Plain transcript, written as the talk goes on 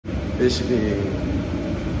officially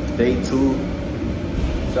day 2.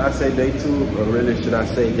 Should I say day 2, or really should I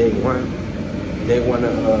say day 1? Day 1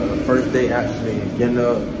 of first day actually getting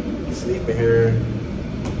up, sleeping here,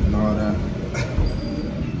 and all that.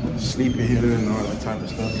 Sleeping here and all that type of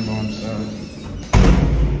stuff, you know what I'm saying?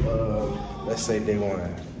 Let's say day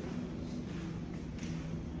 1.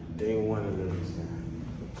 Day 1 of Livingstone.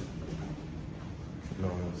 You know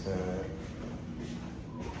what I'm saying?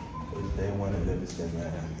 It's day 1 of Livingstone,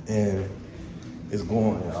 man. And it's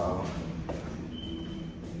going, y'all.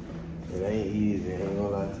 It ain't easy, I ain't gonna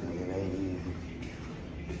lie to you, it ain't easy.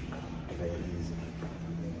 It ain't easy.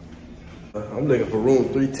 I'm looking for room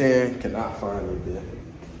 310, cannot find it there.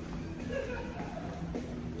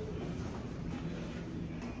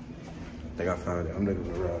 I think I found it. I'm looking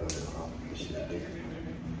for around this shit there.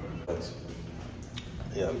 But,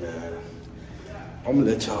 yeah, man. I'm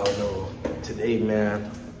gonna let y'all know today,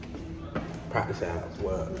 man. Practice at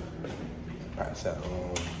what? Practice at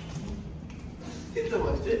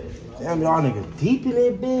damn, y'all niggas deep in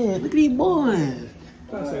that bed. Look at these boys.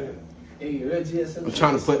 I'm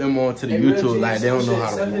trying to put them on to the YouTube like they don't know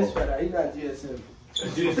how to walk.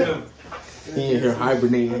 He in here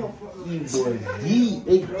hibernating. These boys deep,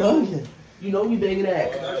 they thugging. You know we banging that.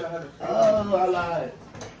 Oh, I lied.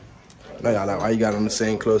 No, y'all like, why you got on the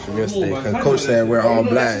same clothes from yesterday? Because Coach said we're all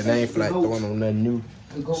black and they ain't feel like throwing on nothing new.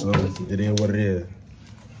 So it is what it is.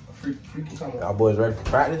 Y'all boys ready for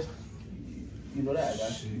practice? You know that,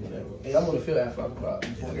 guys. You know that. Hey, I'm on the field at 5 o'clock.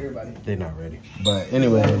 Everybody. They not ready. But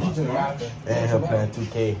anyway, and him playing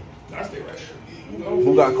 2K.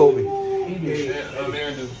 Who got Kobe? He did.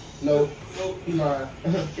 No, he lied.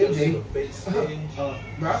 MJ.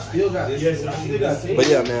 Bro, I still got this. But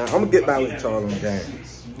yeah, man, I'm gonna get back with y'all on the game.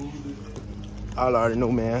 Y'all already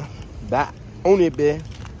know, man. Back on it, bed.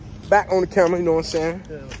 Back on the camera, you know what I'm saying?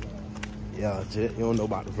 Yeah, Jet, you don't know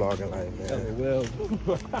about the vlogging life, man. Well.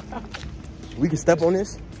 We can step on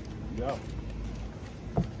this? Yeah.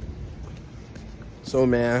 So,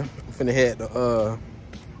 man, I'm finna head to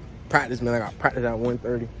practice, man. I got practice at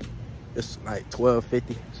 1:30. It's like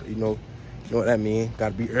 12:50, so you know what that means.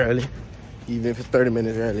 Gotta be early, even if it's 30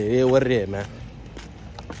 minutes early. It is what it is, man.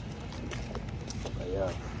 But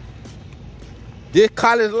yeah. This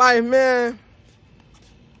college life, man.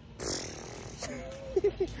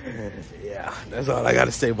 Yeah, that's all I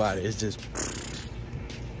gotta say about it. It's just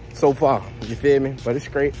so far, you feel me? But it's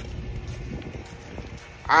great.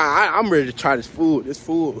 I'm ready to try this food. This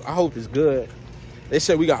food, I hope it's good. They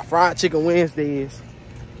said we got fried chicken Wednesdays,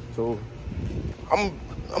 so I'm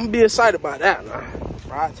gonna be excited about that, man.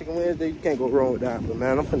 Fried chicken Wednesday, you can't go wrong with that. But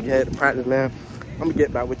man, I'm finna get to practice, man. I'm gonna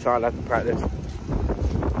get back with y'all after practice,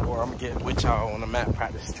 or I'm gonna get with y'all on the mat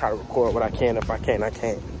practice. Try to record what I can. If I can't, I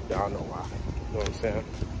can't. Y'all know why. You know what I'm saying?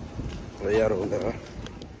 But yeah, though, man.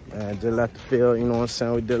 Just left the field, you know what I'm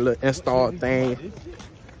saying? We did a little install thing.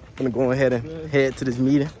 I'm gonna go ahead and head to this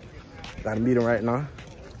meeting. Got a meeting right now.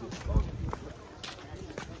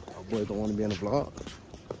 Our boys don't want to be in the vlog.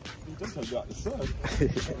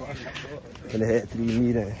 Gonna head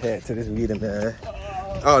to this meeting, man.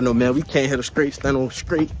 Oh no, man, we can't hit a stand on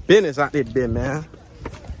straight business out there, bit, man.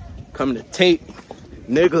 Coming to tape,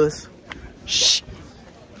 niggas, shh.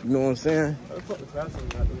 You know what I'm saying?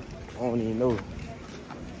 I don't even know.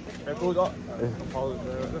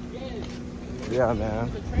 Yeah, man.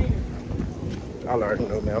 Y'all already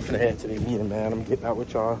know, man. I'm finna head to this meeting, man. I'm gonna get out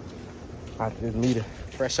with y'all after this meeting.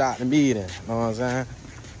 Fresh out the meeting, you know what I'm saying?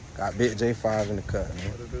 Got Big J5 in the cut, man.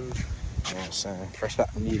 You know what I'm saying? Fresh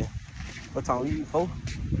out the meeting. What time we eat, 4?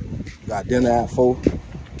 Got dinner at 4.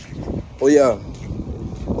 Oh, yeah.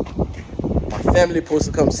 My family supposed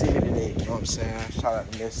to come see me today, you know what I'm saying? Shout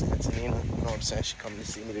out to Miss Antonina, you know what I'm saying? She coming to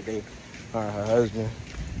see me today. Her and her husband.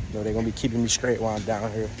 You know, they're gonna be keeping me straight while I'm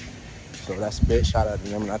down here. So that's a big shout out to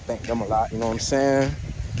them, and I thank them a lot, you know what I'm saying?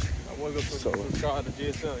 I want to go subscribe to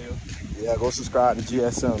GSM, yo. Yeah, go subscribe to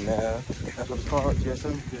GSM, man. That's what it's called,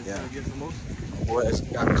 GSM? Yeah. Boys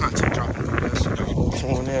got content dropping on that, so y'all go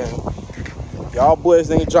tune in. Y'all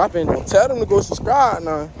boys ain't dropping, don't tell them to go subscribe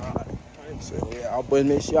now. So yeah, y'all boys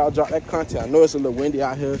make sure y'all drop that content. I know it's a little windy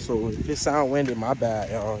out here, so if it sound windy, my bad,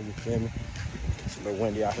 y'all, you feel me? It's a little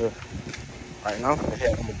windy out here. Right now, I'm gonna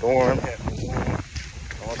head on the dorm, you know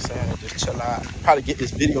what I'm saying? Just chill out. Probably get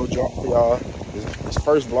this video dropped for y'all, this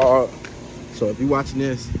first vlog. So if you watching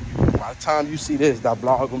this, by the time you see this, that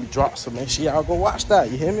vlog gonna be dropped. So make sure y'all go watch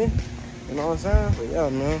that, you hear me? You know what I'm saying? But yeah,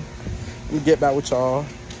 man, let me get back with y'all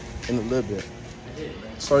in a little bit.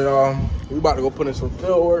 So y'all, we about to go put in some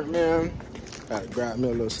field work, man. Gotta grab me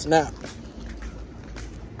a little snap.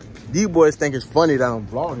 These boys think it's funny that I'm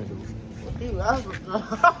vlogging, dude.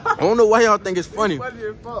 I don't know why y'all think it's funny. I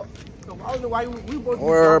don't know why we both. Don't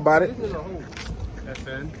worry about it.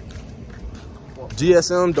 FN.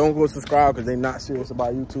 GSM, don't go subscribe because they not serious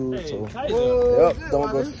about YouTube. Hey, so, Kaiser. yep,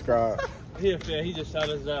 don't go subscribe. He a fan. He just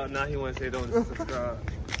shouted us out. Now he want to say don't subscribe.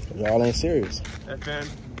 Y'all ain't serious. FN.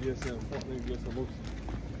 GSM. GSM.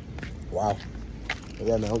 Wow. But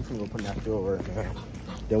yeah, man, we're gonna put that field work, man.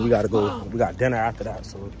 Then we gotta go. We got dinner after that,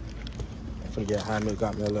 so I'm finna get Jaime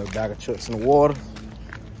got me a little bag of chips in the water.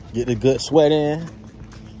 Get the good sweat in.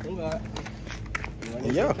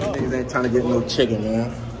 And yeah, niggas ain't trying to get no chicken,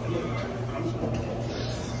 man.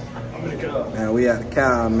 Man, we at the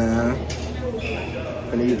cow, man.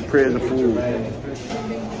 Finna eat the prison food.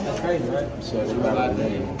 That's crazy, right? So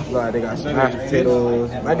they got some mashed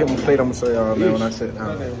potatoes. I give them a plate, I'm gonna show y'all, man, when I sit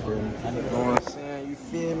down. You know what I'm saying? You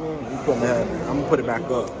feel me? I'm gonna put it back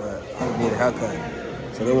up, but I'm gonna get a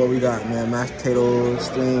haircut. So that's what we got, man. Mashed potatoes,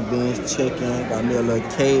 string beans, chicken. Got me a little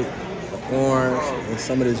cake, an orange, and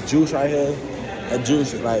some of this juice right here. That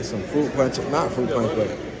juice is like some fruit punch, not fruit punch, but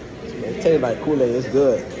it tastes like Kool-Aid. It's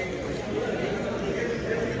good.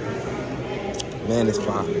 Man, it's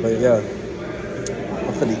fine. But yeah,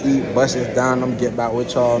 I'm finna eat, bust this down. I'm get back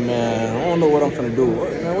with y'all, man. I don't know what I'm finna do.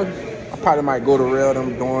 I probably might go to Rail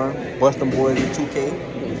them dorm, bust them boys in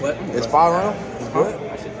 2K. What? It's 5 round? It's good?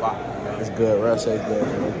 It's good. Rail says good.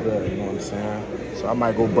 It's good. You know what I'm saying? So I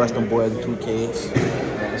might go bust them boys in 2Ks. You know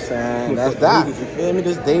what I'm saying? That's that. You feel me?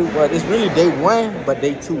 This day, but it's really day 1, but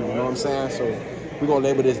day 2. You know what I'm saying? So we're gonna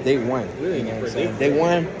label this day 1. You know what I'm saying? Day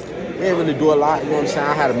 1, we ain't really do a lot. You know what I'm saying?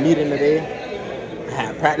 I had a meeting today. I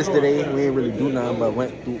had practice today. We ain't really do nothing, but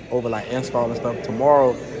went through over like install and stuff.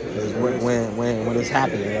 Tomorrow is when it's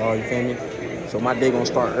happening, y'all. You feel me? So my day gonna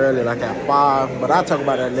start early, like at 5. But I'll talk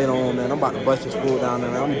about that later on, man. I'm about to bust this food down there,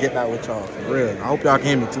 man. I'm gonna get back with y'all for real. I hope y'all can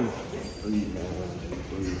hear me too.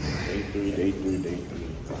 Day three.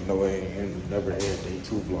 I know it ain't never end day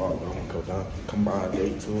 2 vlog, but I'm gonna go down, combine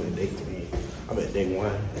day 2 and day 3. I'm at day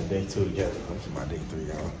 1 and day 2 together. I'm to my day 3,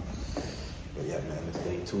 y'all. But yeah, man, it's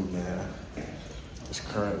day 2, man. It's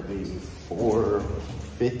currently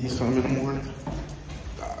 4:50 something in the morning.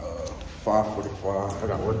 5:45. I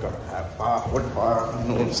got work out at 5:45. You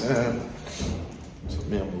know what I'm saying? So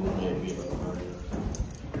me and my roommate be up.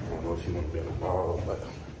 I don't know if you want to be on the ball, but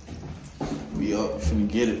we up. Finna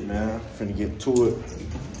get it, man. Finna get to it.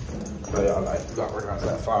 But y'all like, you got work out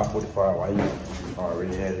at 5:45. Why you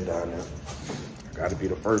already headed down there? I gotta be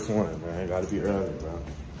the first one, man. I gotta be early, man.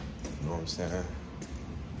 You know what I'm saying?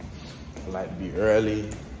 I like to be early,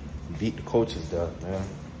 beat the coaches there, man.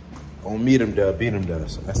 Don't meet them there, beat them there.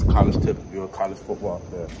 So that's a college tip if you're a college football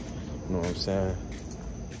player. You know what I'm saying?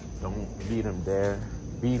 Don't beat them there,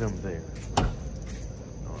 beat them there. You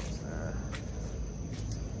know what I'm saying?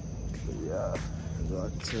 But yeah, as I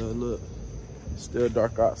can tell, look, it's still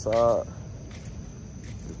dark outside.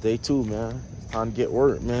 It's day 2, man. It's time to get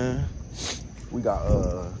work, man. We got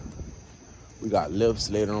lifts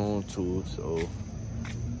later on too, so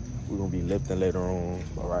we're gonna be lifting later on.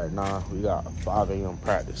 But right now, we got 5 a.m.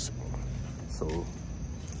 practice. So,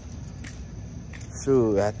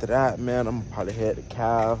 shoot, after that, man, I'm gonna probably head to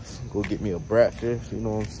Calves, go get me a breakfast, you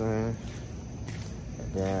know what I'm saying?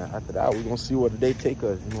 And then after that, we're gonna see where the day take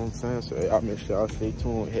us, you know what I'm saying? So y'all make sure y'all stay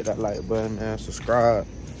tuned, hit that like button, man, subscribe.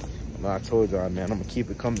 You know, I told y'all, man, I'm gonna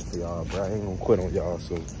keep it coming for y'all, bro. I ain't gonna quit on y'all,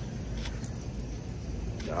 so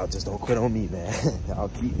y'all just don't quit on me, man. Y'all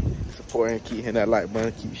keep supporting, keep hitting that like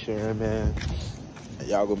button, keep sharing, man.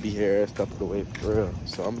 Y'all gonna be here step of the way for real.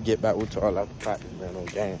 So I'm gonna get back with y'all after practice, man, on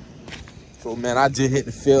game. So, man, I just hit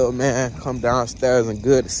the field, man. Come downstairs and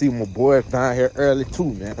good to see my boys down here early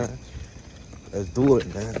too, man. Let's do it,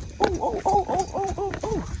 man. Oh.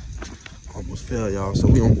 Almost fell, y'all. So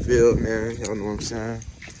we on the field, man. Y'all know what I'm saying?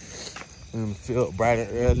 We on the field bright and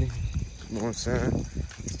early. You know what I'm saying?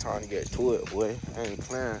 It's time to get to it, boy. I ain't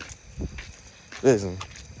playing. Listen,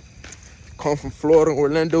 come from Florida,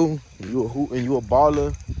 Orlando, you a hoop and you a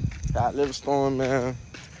baller. Got Livingstone, man.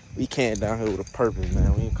 We came down here with a purpose,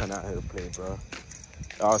 man. We ain't come out here to play, bro.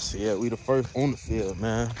 Y'all see it. We the first on the field,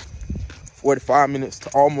 man. 45 minutes to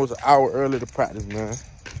almost an hour early to practice, man.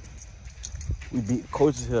 We beat the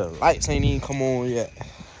coaches here. Lights ain't even come on yet.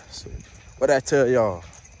 So, what I tell y'all?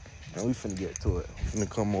 Man, we finna get to it. We finna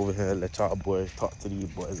come over here and let y'all boys talk to these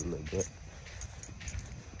boys a little bit.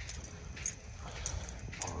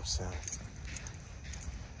 You know what I'm saying?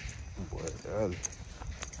 Them boys early.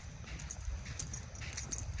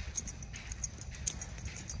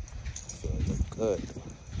 Feel look good.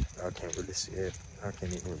 Y'all can't really see it. I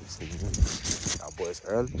can't even really see me. Y'all boys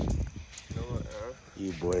early? Lord,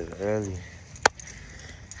 You boys early.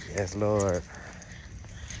 Yes, Lord.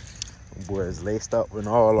 boys laced up and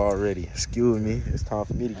all already. Excuse me. It's time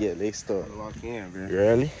for me to get laced up. Lock in, man. You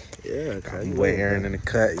ready? Yeah, got me wet Aaron in the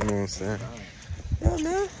cut, you know what I'm saying? Yeah,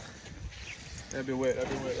 man. That be wet.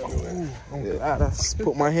 Ooh, I'm glad I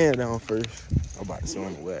put my hand down first. I'm about to say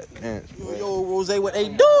I'm wet. Man. Yo, Rose, what they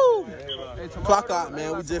do? Clock out,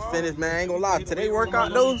 man. We just finished, man. I ain't gonna lie. Today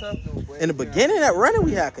workout, though, in the beginning, that running,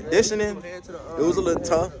 we had conditioning. It was a little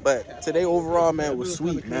tough, but today overall, man, was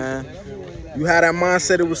sweet, man. You had that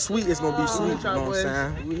mindset it was sweet, it's gonna be sweet, you know what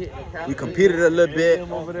I'm saying? We competed a little bit.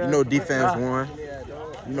 You know, defense won.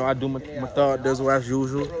 You know, I do my third dizzle as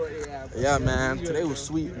usual. Yeah, man, today was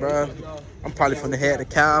sweet, bro. I'm probably finna head to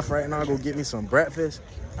calf right now, go get me some breakfast.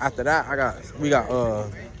 After that, we got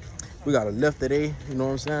a lift today, you know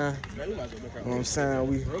what I'm saying? You know what I'm saying?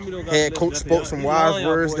 We head coach spoke some wise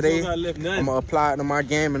words today. I'm gonna apply it to my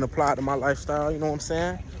game and apply it to my lifestyle, you know what I'm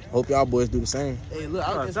saying? Hope y'all boys do the same. Hey, look,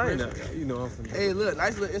 I was saying that. You know, hey, look,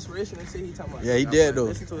 nice little inspiration and shit he talking about. Yeah, he did though.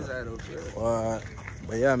 Listen to his ad though.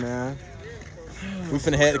 But yeah, man. We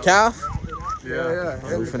finna head to calf.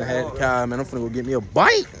 Yeah. We finna head to calf, man. I'm finna go get me a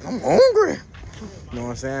bite. I'm hungry. You know what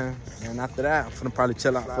I'm saying? And after that, I'm finna probably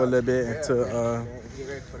chill out for a little bit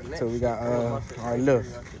until we got our lift.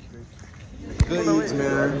 Good eats,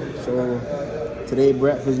 man. So today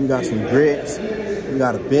breakfast, we got some grits, we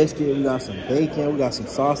got a biscuit, we got some bacon, we got some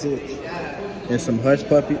sausage, and some hush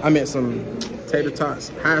puppy. I meant some tater tots,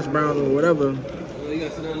 hash browns, or whatever.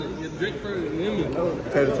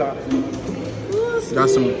 Tater tots. Got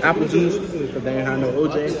some apple juice because they ain't had no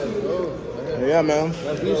OJ. Yeah, man.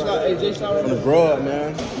 From the broad,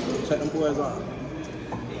 man. Check them boys out.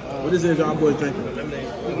 What is it y'all boys drinking?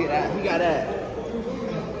 He got that.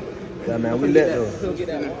 Yeah, man, we lit though.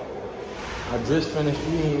 I just finished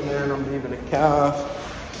eating, man. I'm leaving the calf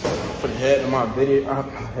for the head to my video.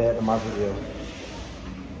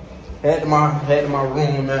 Head to my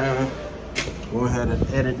room, man. Go ahead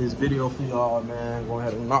and edit this video for y'all, man. Go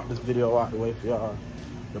ahead and knock this video out the way for y'all.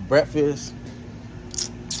 The breakfast,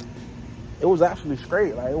 it was actually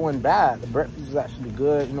straight. Like, it wasn't bad. The breakfast was actually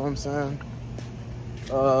good, you know what I'm saying?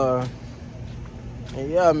 And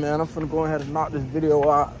yeah, man, I'm finna go ahead and knock this video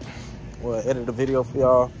out. Well, edit the video for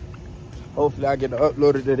y'all. Hopefully I get to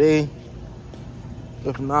upload it today.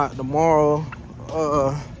 If not, tomorrow.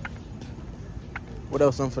 What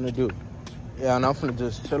else I'm finna do? Yeah, and I'm finna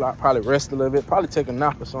just chill out, probably rest a little bit, probably take a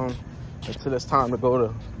nap or something until it's time to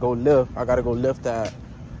go lift. I gotta go lift at,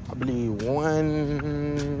 I believe,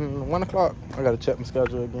 1 o'clock. I gotta check my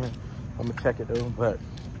schedule again. I'm gonna check it though, but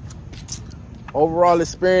overall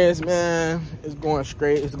experience, man, it's going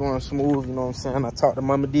straight, it's going smooth, you know what I'm saying? I talked to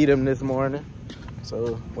Mama D them this morning.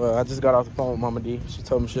 So, well, I just got off the phone with Mama D. She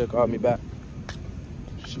told me she'll call me back.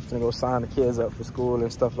 She finna go sign the kids up for school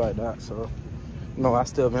and stuff like that. So, you know, I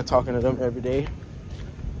still been talking to them every day.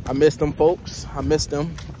 I miss them folks. I miss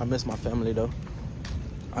them. I miss my family though.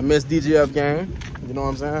 I miss DGF gang. You know what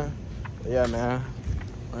I'm saying? But yeah, man.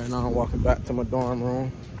 Right now I'm walking back to my dorm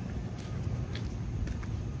room.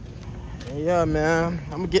 And yeah, man.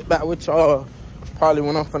 I'm gonna get back with y'all probably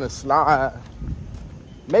when I'm finna slide.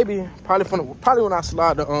 Maybe probably when I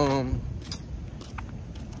slide to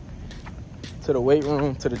the weight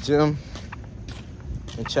room, to the gym,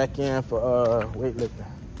 and check in for weightlifting.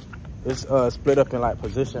 It's split up in like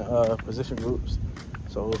position groups.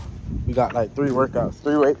 So we got like 3 workouts,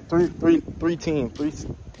 three teams,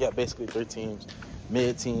 basically 3 teams.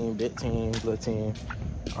 Mid team, big team, little team,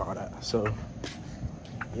 all that. So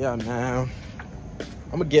yeah, man.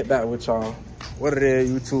 I'm gonna get back with y'all. What it is,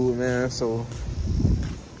 YouTube, man. So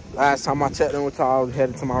last time I checked in with y'all, I was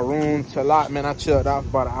headed to my room. Chill out, man. I chilled out for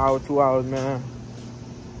about an hour, 2 hours, man.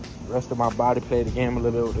 The rest of my body played the game a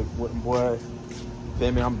little bit with them boys.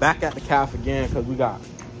 Feel me? I'm back at the calf again because we got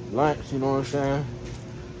lunch, you know what I'm saying?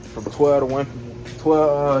 From 12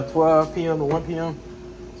 p.m. to 1 p.m.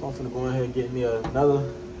 So I'm finna go ahead and get me another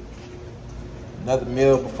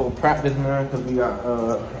meal before practice, man, because we got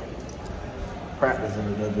practice in a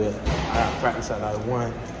little bit. I got practice at like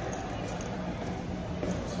 1.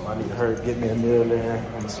 So I need to hurry get me a meal in.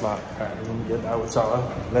 I'm gonna slide practice. Let me get that with y'all.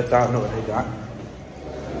 Let y'all know what they got.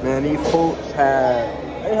 Man, these folks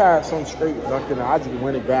had some straight dunking. I just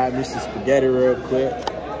went and grabbed me some spaghetti real quick.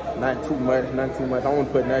 Not too much. I don't want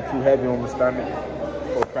to put nothing too heavy on my stomach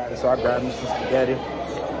for practice, so I grabbed me some spaghetti. You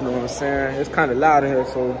know what I'm saying? It's kind of loud in here,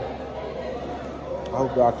 so I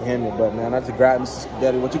hope y'all can hear me. But man, I just grabbed me some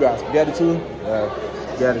spaghetti. What you got? Spaghetti too? Yeah,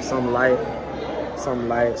 spaghetti, something light,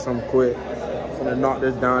 something quick. I'm gonna knock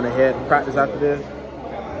this down ahead and practice after this.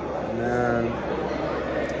 Man,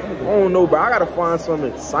 I don't know, but I gotta find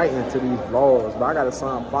something exciting to these vlogs. But I gotta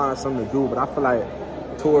find something to do. But I feel like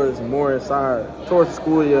towards the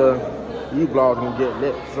school year, These vlogs gonna get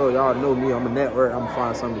lit. So y'all know me, I'm a network, I'm gonna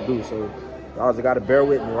find something to do. So y'all just gotta bear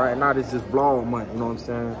with me. Right now, this is vlog month, you know what I'm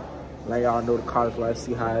saying? Let y'all know the college life,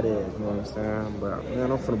 see how it is, you know what I'm saying? But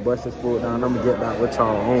man, I'm finna bust this food down. I'm gonna get back with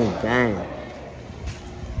y'all on gang.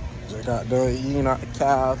 Just got done eating out the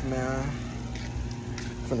cows, man.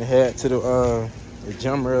 Finna head to the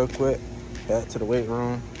gym real quick. Head to the weight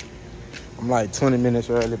room. I'm like 20 minutes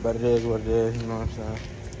early, but it is what it is, you know what I'm saying?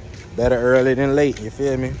 Better early than late, you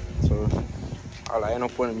feel me? So, ain't no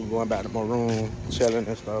point in me going back to my room, chilling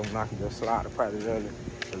and stuff, and I can just slide to practice early,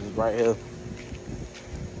 because it's right here.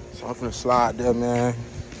 So I'm finna slide there, man.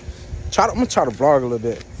 I'm gonna try to vlog a little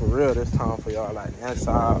bit, for real, this time for y'all, like the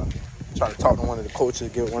inside. Try to talk to one of the coaches,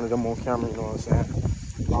 get one of them on camera, you know what I'm saying?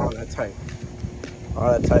 All that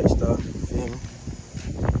type stuff, you feel me?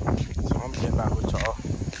 So I'm getting back with y'all.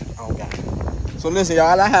 Okay. So listen,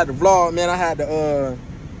 y'all, I had to vlog, man. I had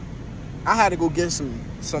to go get some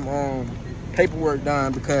paperwork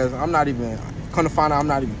done because I'm not even, come to find out I'm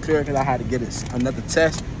not even clear because I had to get another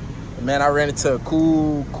test. And man, I ran into a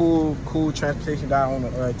cool transportation guy on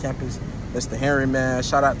the campus, Mr. Henry, man.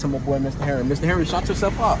 Shout out to my boy, Mr. Henry. Mr. Henry, shout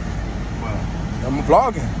yourself up. I'm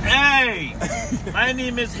vlogging. Hey, my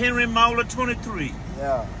name is Henry Mauler 23.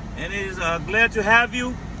 Yeah. And it is glad to have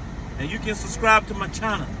you. And you can subscribe to my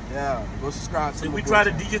channel. Yeah, go subscribe to we try to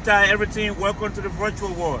digitize everything. Welcome to the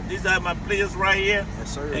virtual world. These are my players right here.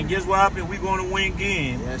 Yes, sir. And guess what happened? We're going to win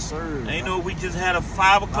game. Yes, sir. And you know, we just had a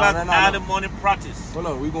 5 o'clock early morning practice. Hold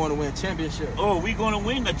on, we're going to win championship. Oh, we're going to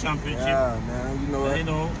win the championship. Yeah, man, you know what? You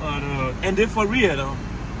know, and then for real, though.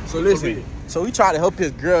 So listen, so we try to help his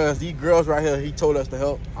girls. These girls right here, he told us to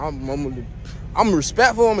help. I'm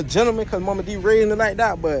respectful, I'm a gentleman because Mama D raised me like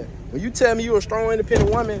that, but when you tell me you're a strong, independent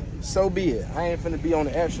woman, so be it. I ain't finna be on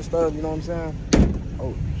the extra stuff, you know what I'm saying?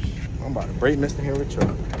 Oh, I'm about to break Mr. Henry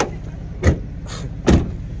truck.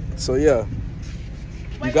 So yeah,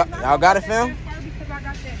 y'all got it, fam?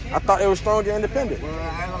 I thought they were strong and independent. Well,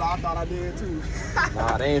 I ain't gonna lie, I thought I did too.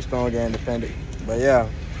 Nah, they ain't strong and independent. But yeah,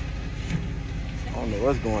 I don't know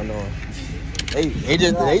what's going on.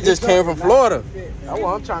 They just came from Florida. That's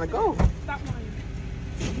where I'm trying to go.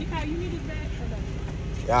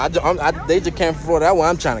 Yeah, they just came from Florida. That's where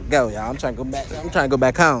I'm trying to go, y'all. I'm trying to go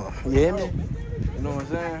back home. You hear me? You know what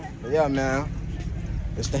I'm saying? But yeah, man.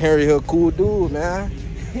 Mr. Henry here, cool dude, man.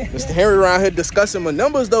 Mr. Henry around here discussing my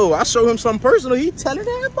numbers, though. I show him something personal. He telling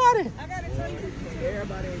everybody. I gotta tell you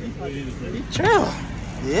everybody. He chill.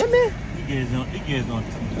 You hear me? He gets on.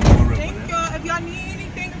 Thank y'all. If y'all need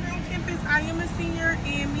anything around campus, I am a senior,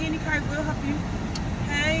 and me and Nikai will help you.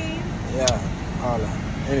 Hey. Yeah, all that.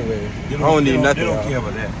 Anyway, I don't need nothing. They don't care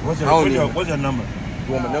about that. What's your number?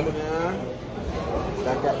 You want my number? Yeah. I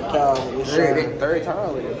got the cow. Third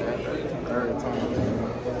time with it, man. Third time.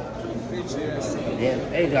 Yeah,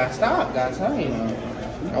 hey, gotta stop. Gotta tell you.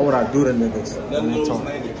 How would I do the niggas?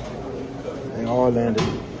 They all landed.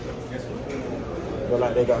 Feel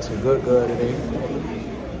like they got some good today.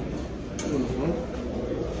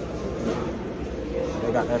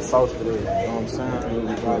 They got that sauce today, you know what I'm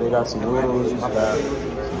saying? They got some noodles, my bad.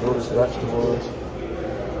 Some noodles, vegetables.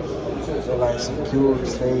 So like some cube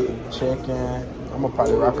steak, chicken. I'm gonna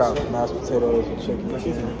probably rock out mashed potatoes and chicken. You know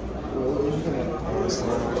what I'm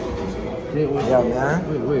saying? Yeah, man.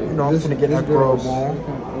 You know I'm finna get that grub on.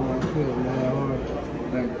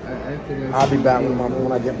 I'll be back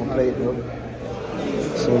when I get my plate, though.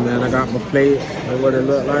 So man, I got my plate and what it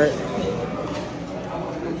look like.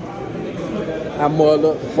 I'm more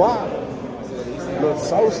look fly. Look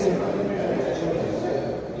saucy.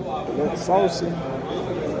 Look saucy.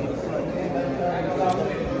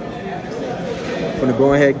 Finna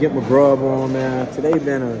go ahead and get my grub on, man. Today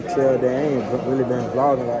been a chill day. I ain't really been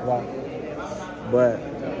vlogging like that. But,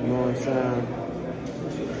 you know what I'm saying?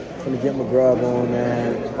 Finna get my grub on,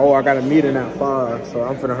 man. Oh, I got a meeting at 5, so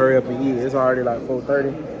I'm finna hurry up and eat. It's already like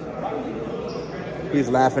 4:30. He's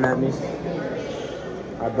laughing at me.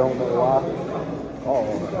 I don't know why.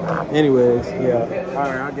 Oh. Anyways, yeah. All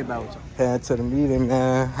right, I'll get back with you. Head to the meeting,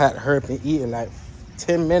 man. Had to hurry up and eat in like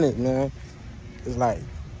 10 minutes, man. It's like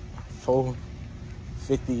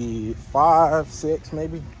 4:55, 6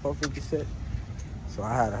 maybe, 4:56. So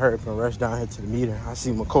I had to hurry up and rush down here to the meeting. I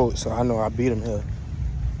see my coach, so I know I beat him here.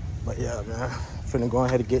 But yeah, man, finna go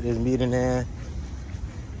ahead and get this meeting in.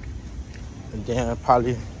 And then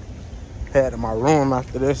probably head to my room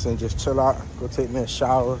after this and just chill out, go take me a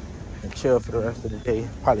shower and chill for the rest of the day.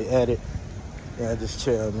 Probably edit. Yeah, just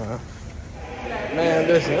chill, man. Man,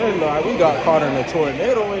 listen, it's like we got caught in a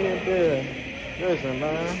tornado in there. Listen,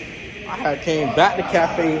 man, I had came back to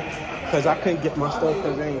cafe because I couldn't get my stuff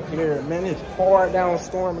because they ain't clear. Man, it's hard down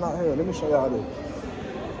storming out here. Let me show y'all this.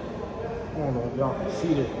 I don't know if y'all can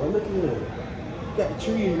see this, but look at this. Got the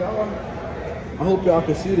trees, y'all. I hope y'all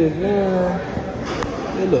can see this, man.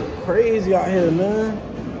 It look crazy out here, man.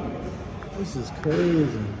 This is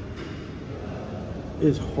crazy.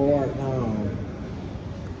 It's hard now.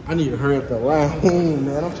 I need to hurry up and ride home,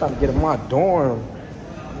 man. I'm trying to get in my dorm.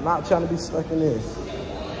 I'm not trying to be stuck in this.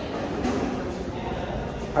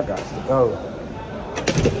 I got to go.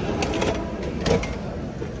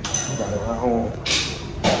 I gotta ride home.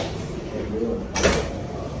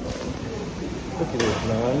 Look at this,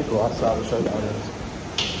 man. Let me go outside and show y'all this.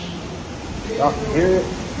 Y'all can hear it?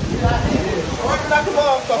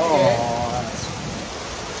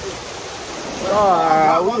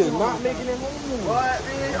 We is not making it home. What,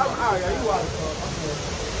 man? Oh, yeah, you out of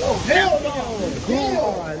Oh, hell no.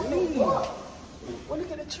 Well,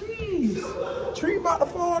 look at the trees. Tree about to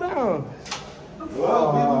fall down.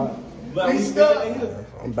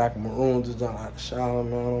 I'm back in my room, just done out the shower,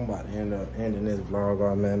 man. I'm about to end up ending this vlog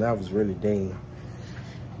off, man. That was really day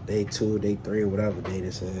 2, day 3, whatever day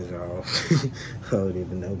this is, y'all. I don't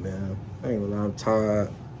even know, man. I ain't gonna lie, I'm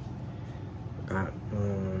tired.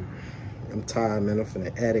 I'm tired, man. I'm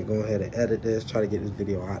finna go ahead and edit this, try to get this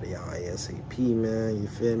video out of y'all ASAP, man. You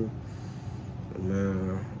feel me?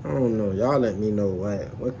 Man, I don't know. Y'all let me know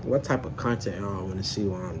what type of content y'all want to see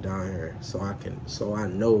while I'm down here, so I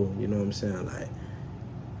know, you know what I'm saying, like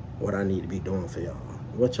what I need to be doing for y'all.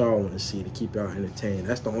 What y'all want to see to keep y'all entertained.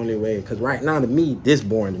 That's the only way. Cause right now to me, this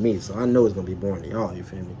boring to me, so I know it's gonna be boring to y'all. You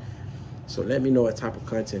feel me? So let me know what type of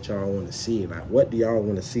content y'all want to see. Like, what do y'all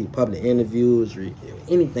want to see? Public interviews, or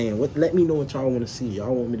anything. Let me know what y'all want to see.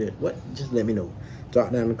 Y'all want me to what? Just let me know.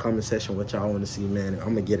 Drop down in the comment section what y'all want to see, man.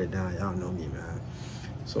 I'm gonna get it down. Y'all know me, man.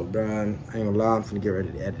 So, bro, I ain't gonna lie. I'm finna get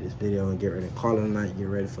ready to edit this video and get ready to call it a night. Get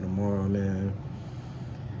ready for tomorrow, man.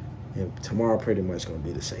 And tomorrow pretty much gonna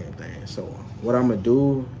be the same thing. So what I'm gonna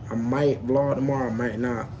do, I might vlog tomorrow, I might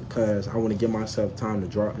not, because I want to give myself time to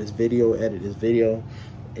drop this video, edit this video,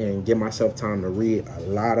 and give myself time to read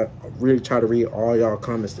really try to read all y'all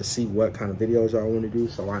comments to see what kind of videos y'all want to do,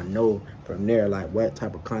 so I know from there like what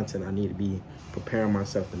type of content I need to be preparing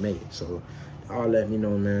myself to make. So y'all let me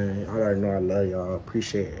know, man. I already know I love y'all.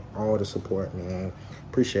 Appreciate all the support, man.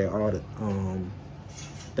 Appreciate all the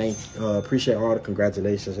appreciate all the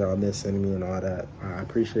congratulations y'all been sending me and all that. I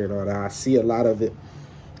appreciate all that. I see a lot of it.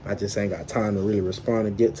 I just ain't got time to really respond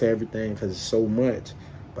and get to everything because it's so much.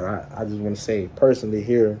 But I just want to say personally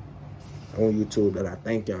here on YouTube that I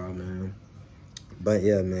thank y'all, man. But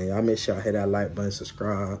yeah, man, y'all make sure y'all hit that like button,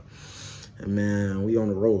 subscribe. And man, we on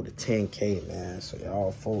the road to 10K, man. So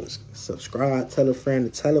y'all folks, subscribe, tell a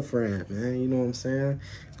friend to tell a friend, man. You know what I'm saying?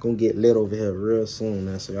 It's gonna get lit over here real soon,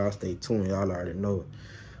 man. So y'all stay tuned. Y'all already know.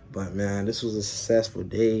 But man, this was a successful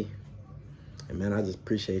day. And man, I just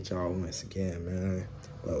appreciate y'all once again, man.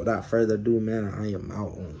 But without further ado, man, I am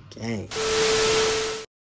out on gang.